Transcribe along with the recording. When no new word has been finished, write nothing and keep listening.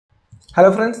Hello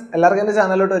friends, എല്ലാവർക്കും എൻ്റെ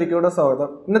ചാനലിലോട്ട് ഒരിക്കലും സ്വാഗതം.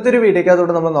 ഇന്നത്തെ ഒരു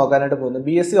വീഡിയോക്കകത്തോട്ട് നമ്മൾ നോക്കാനായിട്ട് പോകുന്നത്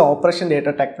BSc ഓപ്പറേഷൻ ഡേറ്റ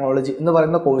ടെക്നോളജി എന്ന്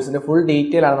പറയുന്ന കോഴ്സിന്റെ ഫുൾ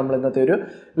ഡീറ്റെയിൽ ആണ് നമ്മൾ ഇന്നത്തെ ഒരു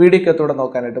വീഡിയോക്കകത്തോട്ട്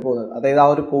നോക്കാനായിട്ട് പോകുന്നത്. അതായത് ആ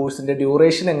ഒരു കോഴ്സിന്റെ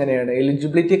ഡ്യൂറേഷൻ എങ്ങനെയാണ്,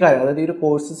 എലിജിബിലിറ്റി കാര്യങ്ങൾ, അതായത് ഈ ഒരു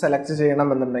കോഴ്സ് സെലക്ട്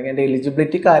ചെയ്യണമെന്നുണ്ടെങ്കിൽ അതിൻ്റെ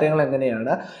എലിജിബിലിറ്റി കാര്യങ്ങൾ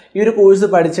എങ്ങനെയാണ്, ഈ ഒരു കോഴ്സ്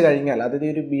പഠിച്ചു കഴിഞ്ഞാൽ, അതായത്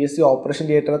ഈ ഒരു BSc ഓപ്പറേഷൻ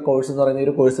ഡേറ്റ കോഴ്സ് എന്ന് പറയുന്ന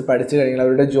ഒരു കോഴ്സ് പഠിച്ചു കഴിഞ്ഞാൽ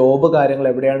അവരുടെ ജോബ് കാര്യങ്ങൾ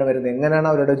എവിടെയാണ് വരുന്നത്, എങ്ങനെയാണ്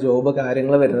അവരുടെ ജോബ്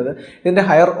കാര്യങ്ങൾ വരുന്നത്, ഇതിൻ്റെ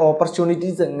ഹയർ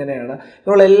ഓപ്പർച്യൂണിറ്റീസ് എങ്ങനെയാണ്,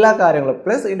 ഇങ്ങനെയുള്ള എല്ലാ കാര്യങ്ങളും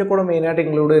പ്ലസ് ഇതിൻ്റെ കൂടെ മെയിനായിട്ട്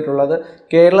ഇൻക്ലൂഡ് ചെയ്തിട്ടുള്ളത്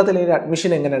കേരളത്തിൽ ഇതിൻ്റെ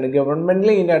അഡ്മിഷൻ എങ്ങനെയാണ്, ഗവൺമെൻറ്റിൽ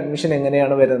ഇതിൻ്റെ അഡ്മിഷൻ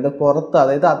എങ്ങനെയാണ് വരുന്നത്, പുറത്ത്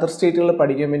അതായത് അതർ സ്റ്റേറ്റുകളിൽ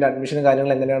പഠിക്കുമ്പോൾ ഇതിൻ്റെ അഡ്മിഷൻ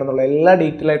കാര്യങ്ങൾ എങ്ങനെയാണെന്നുള്ള എല്ലാ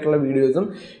ഡീറ്റെയിൽ ആയിട്ടുള്ള വീഡിയോസും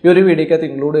ഈ ഒരു വീഡിയോക്കകത്ത്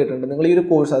ഇൻക്ലൂഡ് ചെയ്തിട്ടുണ്ട്. നിങ്ങൾ ഈ ഒരു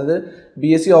കോഴ്സ്, അതായത്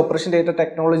BSc ഓപ്പറേഷൻ ഡേറ്റ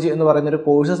ടെക്നോളജി എന്ന് പറയുന്ന ഒരു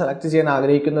കോഴ്സ് സെലക്ട് ചെയ്യാൻ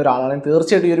ആഗ്രഹിക്കുന്ന ഒരാളാണെങ്കിൽ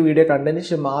തീർച്ചയായിട്ടും ഈ ഒരു വീഡിയോ കണ്ടതിന്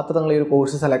ശേഷം മാത്രം നിങ്ങൾ ഈ ഒരു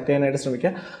കോഴ്സ് സെലക്ട് ചെയ്യാനായിട്ട്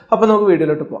ശ്രമിക്കുക. അപ്പോൾ നമുക്ക്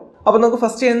വീഡിയോയിലോട്ട് പോകാം. അപ്പോൾ നമുക്ക്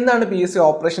ഫസ്റ്റ് എന്താണ് BSc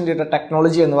ഓപ്പറേഷൻ ഡേറ്റ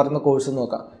ടെക്നോളജി എന്ന് പറയുന്ന കോഴ്സ്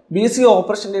നോക്കാം. BSc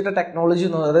ഓപ്പറേഷൻ ഡേറ്റ ടെക്നോളജി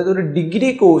എന്ന് പറയുന്നത് അതായത് ഒരു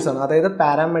ഡിഗ്രി കോഴ്സാണ്. അതായത്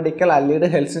പാരാമെഡിക്കൽ അല്ലീഡ്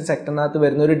ഹെൽത്ത് സെക്ടറിനകത്ത്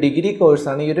വരുന്ന ഒരു ഡിഗ്രി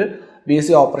കോഴ്സാണ് ഈ ഒരു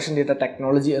BSc ഓപ്പറേഷൻ ഡേറ്റ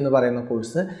ടെക്നോളജി എന്ന് പറയുന്ന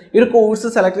കോഴ്സ്. ഈ ഒരു കോഴ്സ്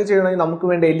സെലക്ട് ചെയ്യണമെങ്കിൽ നമുക്ക്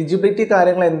വേണ്ട എലിജിബിലിറ്റി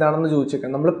കാര്യങ്ങൾ എന്താണെന്ന്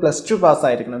ചോദിച്ചേക്കാം. നമ്മൾ +2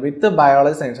 പാസ്സായിരിക്കണം വിത്ത്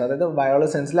ബയോളജി സയൻസ്. അതായത്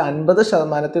ബയോളജി സയൻസിൽ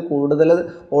 50% കൂടുതൽ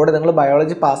ഓടെ നിങ്ങൾ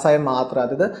ബയോളജി പാസ്സായാൽ മാത്രം,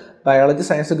 അതായത് ബയോളജി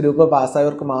സയൻസ് ഗ്രൂപ്പ്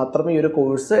പാസ്സായവർക്ക് മാത്രമേ ഈ ഒരു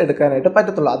കോഴ്സ് എടുക്കാനായിട്ട്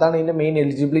പറ്റത്തുള്ളൂ. അതാണ് ഇതിൻ്റെ മെയിൻ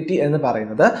എലിജിബിലിറ്റി എന്ന്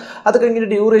പറയുന്നത്. അത്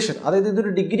കഴിഞ്ഞിട്ട് ഡ്യൂറേഷൻ, അതായത്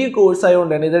ഇതൊരു ഡിഗ്രി കോഴ്സ്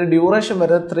ആയതുകൊണ്ട് തന്നെ ഇതിൻ്റെ ഡ്യൂറേഷൻ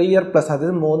വരുന്നത് 3 ഇയർ പ്ലസ്,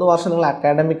 അതായത് 3 വർഷം നിങ്ങൾ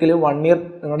അക്കാഡമിക്കലി 1 ഇയർ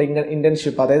നിങ്ങളുടെ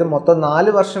ഇന്റേൺഷിപ്പ്, അതായത് മൊത്തം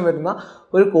 4 വർഷം വരുന്ന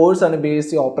ഒരു കോഴ്സാണ്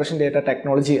BSc ഓപ്പറേഷൻ ഡേറ്റ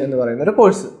ടെക്നോളജി എന്ന് പറയുന്ന ഒരു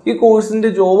കോഴ്സ്. ഈ കോഴ്സിന്റെ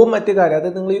ജോബും മറ്റു കാര്യം,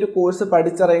 അതായത് നിങ്ങൾ ഈ ഒരു കോഴ്സ്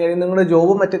പഠിച്ചിറങ്ങി കഴിഞ്ഞാൽ നിങ്ങളുടെ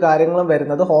ജോബും മറ്റു കാര്യങ്ങളും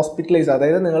വരുന്നത് ഹോസ്പിറ്റലൈസ്,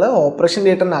 അതായത് നിങ്ങൾ ഓപ്പറേഷൻ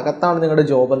തിയേറ്ററിനകത്താണ് നിങ്ങളുടെ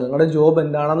ജോബ്. നിങ്ങളുടെ ജോബ്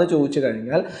എന്താണെന്ന് ചോദിച്ചു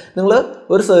കഴിഞ്ഞാൽ നിങ്ങൾ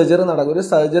ഒരു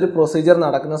സർജറി പ്രൊസീജിയർ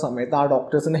നടക്കുന്ന സമയത്ത് ആ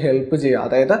ഡോക്ടേഴ്സിന് ഹെൽപ്പ് ചെയ്യുക,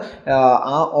 അതായത്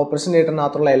ആ ഓപ്പറേഷൻ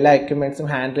തിയേറ്ററിനകത്തുള്ള എല്ലാ എക്യുപ്മെന്റ്സും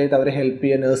ഹാൻഡിൽ ചെയ്ത് അവരെ ഹെൽപ്പ്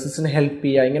ചെയ്യുക, നഴ്സസിന് ഹെൽപ്പ്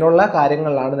ചെയ്യുക, ഇങ്ങനെയുള്ള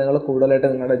കാര്യങ്ങളിലാണ് നിങ്ങൾ കൂടുതലായിട്ട്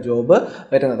നിങ്ങളുടെ ജോബ്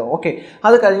വരുന്നത്. ഓക്കെ,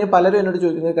 അത് കഴിഞ്ഞ് പലരും എന്നോട്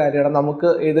ചോദിക്കുന്ന കാര്യമാണ് നമുക്ക്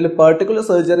ഏതിൽ പെർട്ടിക്കുലർ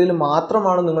സർജറിയിൽ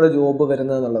മാത്രമാണ് നിങ്ങളുടെ ജോബ്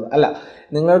വരുന്നത് എന്നുള്ളത്. അല്ല,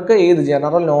 നിങ്ങൾക്ക് ഏത്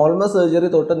ജനറൽ നോർമൽ സർജറി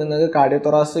തൊട്ട് നിങ്ങൾക്ക്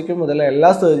കാർഡിയോതൊറാസിക് മുതൽ എല്ലാ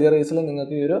സർജറീസിലും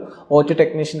നിങ്ങൾക്ക് ഈ ഒരു OT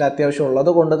ടെക്നീഷ്യൻ്റെ അത്യാവശ്യം ഉള്ളത്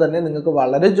കൊണ്ട് തന്നെ നിങ്ങൾക്ക്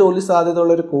വളരെ ജോലി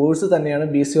സാധ്യതയുള്ള ഒരു കോഴ്സ് തന്നെയാണ്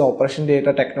BSc ഓപ്പറേഷൻ ഡേറ്റ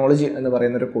ടെക്നോളജി എന്ന്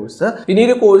പറയുന്ന ഒരു കോഴ്സ്. ഇനി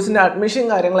ഒരു കോഴ്സിന്റെ അഡ്മിഷൻ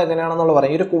കാര്യങ്ങൾ എങ്ങനെയാണെന്നുള്ള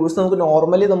പറയും. ഈ ഒരു കോഴ്സ് നമുക്ക്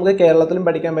നോർമലി നമുക്ക് കേരളത്തിലും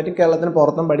പഠിക്കാൻ പറ്റും, കേരളത്തിന്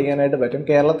പുറത്തും പഠിക്കാനായിട്ട് പറ്റും.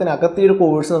 കേരളത്തിനകത്ത് ഈ ഒരു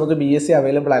കോഴ്സ് നമുക്ക് BSc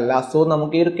അവൈലബിൾ അല്ല. സോ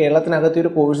നമുക്ക് ഈ ഒരു കേരളത്തിനകത്ത് ഈ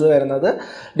ഒരു കോഴ്സ് വരുന്നത്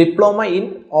diploma in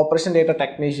operation data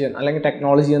technician അല്ലെങ്കിൽ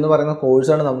ടെക്നോളജി എന്ന് പറയുന്ന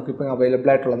കോഴ്സാണ് നമുക്കിപ്പോൾ അവൈലബിൾ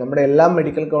ആയിട്ടുള്ളത്. നമ്മുടെ എല്ലാ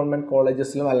മെഡിക്കൽ ഗവൺമെൻറ്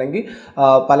കോളേജസിലും അല്ലെങ്കിൽ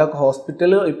പല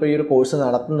ഹോസ്പിറ്റലും ഇപ്പോൾ ഈ ഒരു കോഴ്സ്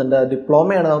നടത്തുന്നുണ്ട്.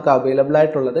 ഡിപ്ലോമയാണ് നമുക്ക് അവൈലബിൾ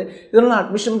ആയിട്ടുള്ളത്. ഇതിനുള്ള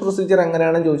അഡ്മിഷൻ പ്രൊസീജിയർ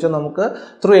എങ്ങനെയാണെന്ന് ചോദിച്ചാൽ നമുക്ക്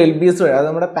ത്രൂ LBS വഴി, അത്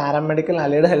നമ്മുടെ പാരാമെഡിക്കൽ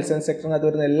അലൈഡ് ഹെൽത്ത് സയൻസ് സെക്ടറിനകത്ത്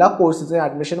വരുന്ന എല്ലാ കോഴ്സിനും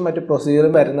അഡ്മിഷനും മറ്റു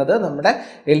പ്രൊസീജിയറും വരുന്നത് നമ്മുടെ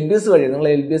LBS വഴി. നിങ്ങൾ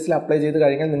LBSൽ അപ്ലൈ ചെയ്ത്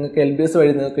കഴിഞ്ഞാൽ നിങ്ങൾക്ക് LBS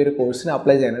വഴി നിങ്ങൾക്ക് ഒരു കോഴ്സിന്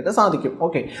അപ്ലൈ ചെയ്യാനായിട്ട് സാധിക്കും.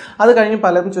 ഓക്കെ, അത് കഴിഞ്ഞ്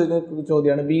പലരും ചോദിക്കുന്ന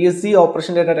ചോദ്യമാണ് BSc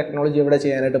ഓപ്പറേഷൻ ഡേറ്റ ടെക്നോളജി എവിടെ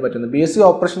ചെയ്യാനായിട്ട് പറ്റുന്നത്. BSc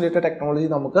ഓപ്പറേഷൻ ഡേറ്റ ടെക്നോളജി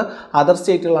നമുക്ക് അതർ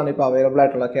സ്റ്റേറ്റുകളാണ് ഇപ്പോൾ അവൈലബിൾ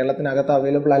ആയിട്ടുള്ളത്. കേരളത്തിനകത്ത്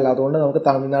അവൈലബിൾ അല്ല. അതുകൊണ്ട് നമുക്ക്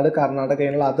തമിഴ്നാട്, കർണാടക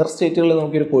ഇങ്ങനെയുള്ള അതർ സ്റ്റേറ്റുകളിൽ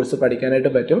നമുക്ക് ഒരു കോഴ്സ് പഠിക്കാനായിട്ട്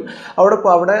പറ്റും.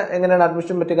 അവിടെ എങ്ങനെയാണ്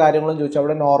അഡ്മിഷൻ പറ്റിയ കാര്യങ്ങളും ചോദിച്ചാൽ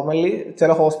അവിടെ നോർമലി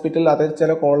ചില ഹോസ്പിറ്റൽ, അതായത്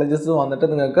ചില കോളേജസ് വന്നിട്ട്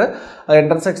നിങ്ങൾക്ക്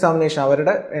എൻട്രൻസ് എക്സാമിനേഷൻ,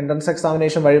 അവരുടെ എൻട്രൻസ്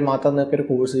എക്സാമിനേഷൻ വഴി മാത്രം നിങ്ങൾക്ക് ഒരു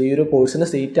കോഴ്സ്, ഈ ഒരു കോഴ്സിന്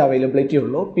സീറ്റ് അവൈലബിലിറ്റി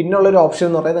ഉള്ളൂ. പിന്നുള്ളൊരു ഓപ്ഷൻ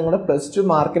എന്ന് പറയുന്നത് നിങ്ങളുടെ +2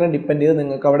 മാർക്കിനെ ഡിപ്പെൻഡ് ചെയ്ത്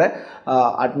നിങ്ങൾക്ക് അവിടെ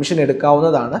അഡ്മിഷൻ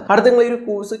എടുക്കാവുന്നതാണ്. അടുത്ത നിങ്ങൾ ഈ ഒരു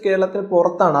കോഴ്സ് കേരളത്തിന്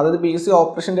പുറത്താണ്, അതായത് BSc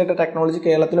ഓപ്പറേഷൻ ഡേറ്റ ടെക്നോളജി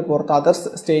കേരളത്തിന് പുറത്ത് അതർ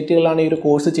സ്റ്റേറ്റുകളിലാണ് ഈ ഒരു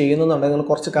കോഴ്സ് ചെയ്യുന്നതെന്നുണ്ടെങ്കിൽ നിങ്ങൾ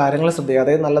കുറച്ച് കാര്യങ്ങൾ ശ്രദ്ധിക്കുക.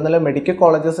 അതായത് നല്ല നല്ല മെഡിക്കൽ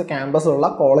കോളേജസ്, ക്യാമ്പസ് ഉള്ള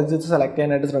കോളേജസ് സെലക്ട്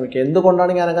ചെയ്യാനായിട്ട് ശ്രമിക്കുക.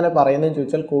 എന്തുകൊണ്ടാണ് ഞാൻ അങ്ങനെ പറയുന്നതെന്ന്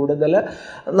ചോദിച്ചാൽ കൂടുതൽ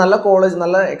നല്ല കോളേജ്,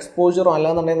 നല്ല എക്സ്പോജറോ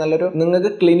അല്ലാന്നുണ്ടെങ്കിൽ നല്ലൊരു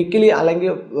നിങ്ങൾക്ക് ക്ലിനിക്കലി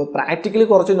അല്ലെങ്കിൽ പ്രാക്ടിക്കലി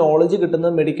കുറച്ച് നോളജ്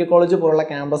കിട്ടുന്നത് മെഡിക്കൽ കോളേജ് പോലുള്ള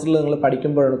ക്യാമ്പസിൽ നിങ്ങൾ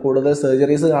പഠിക്കുമ്പോഴാണ്. കൂടുതൽ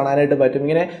സർജറീസ് കാണാനായിട്ട് പറ്റും.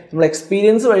 ഇങ്ങനെ നമ്മൾ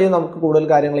എക്സ്പീരിയൻസ് വഴി നമുക്ക് കൂടുതൽ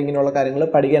കാര്യങ്ങൾ, ഇങ്ങനെയുള്ള കാര്യങ്ങൾ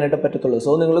പഠിക്കാനായിട്ട് പറ്റത്തുള്ളൂ.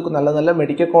 സോ നിങ്ങൾ നല്ല നല്ല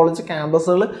മെഡിക്കൽ കോളേജ്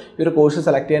ക്യാമ്പസുകൾ ഈ ഒരു കോഴ്സ്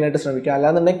സെലക്ട് ചെയ്യാനായിട്ട് ശ്രമിക്കുക.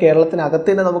 അല്ലാന്നുണ്ടെങ്കിൽ കേരളത്തിനകത്ത്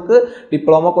തന്നെ നമുക്ക്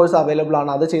ഡിപ്ലോമ കോഴ്സ് അവൈലബിൾ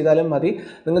ആണ്, അത് ചെയ്താലും മതി.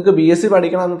 നിങ്ങൾക്ക് BSc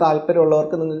പഠിക്കണമെന്ന്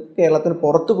താല്പര്യമുള്ളവർക്ക് നിങ്ങൾക്ക് കേരളത്തിന്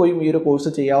പുറത്ത് പോയി ഈ ഒരു കോഴ്സ്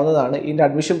ചെയ്യാവുന്നതാണ്. ഇതിൻ്റെ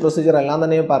അഡ്മിഷൻ പ്രൊസീജിയർ എല്ലാം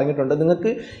തന്നെ ഞാൻ പറഞ്ഞിട്ടുണ്ട്.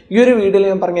 നിങ്ങൾക്ക് ഈ ഒരു വീഡിയോയിൽ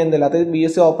ഞാൻ പറഞ്ഞ എന്തെങ്കിലും, അതായത്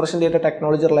BSc operation data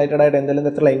technology related ആയിട്ട് എന്തെങ്കിലും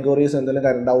തരത്തിലുള്ള എൻക്വയറീസ്, എന്തെങ്കിലും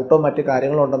കാര്യം ഡൗട്ടോ മറ്റു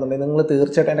കാര്യങ്ങളോ ഉണ്ടെന്നുണ്ടെങ്കിൽ നിങ്ങൾ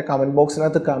തീർച്ചയായിട്ടും എൻ്റെ കമൻറ്റ്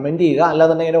ബോക്സിനകത്ത് കമൻറ്റ് ചെയ്യുക.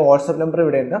 അല്ലാന്നുണ്ടെങ്കിൽ എൻ്റെ വാട്സപ്പ് നമ്പർ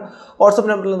ഇവിടെയുണ്ട്.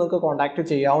 വാട്സപ്പ് നമ്പറിൽ നിങ്ങൾക്ക് കോൺടാക്ട്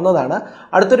ചെയ്യാവുന്നതാണ്.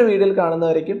 അടുത്തൊരു വീഡിയോയിൽ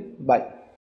കാണുന്നവരേക്കും ബൈ.